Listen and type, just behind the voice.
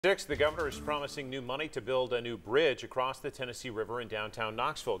The governor is promising new money to build a new bridge across the Tennessee River in downtown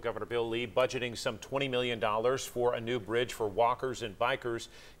Knoxville. Governor Bill Lee budgeting some $20 million for a new bridge for walkers and bikers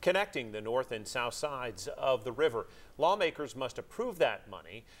connecting the north and south sides of the river. Lawmakers must approve that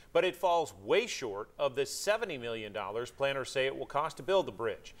money, but it falls way short of the $70 million planners say it will cost to build the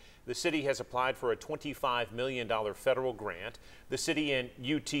bridge. The city has applied for a $25 million federal grant. The city and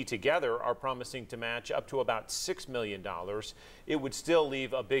UT together are promising to match up to about $6 million. It would still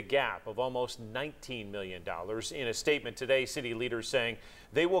leave a big gap of almost $19 million. In a statement today, city leaders saying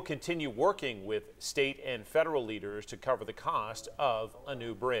they will continue working with state and federal leaders to cover the cost of a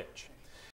new bridge.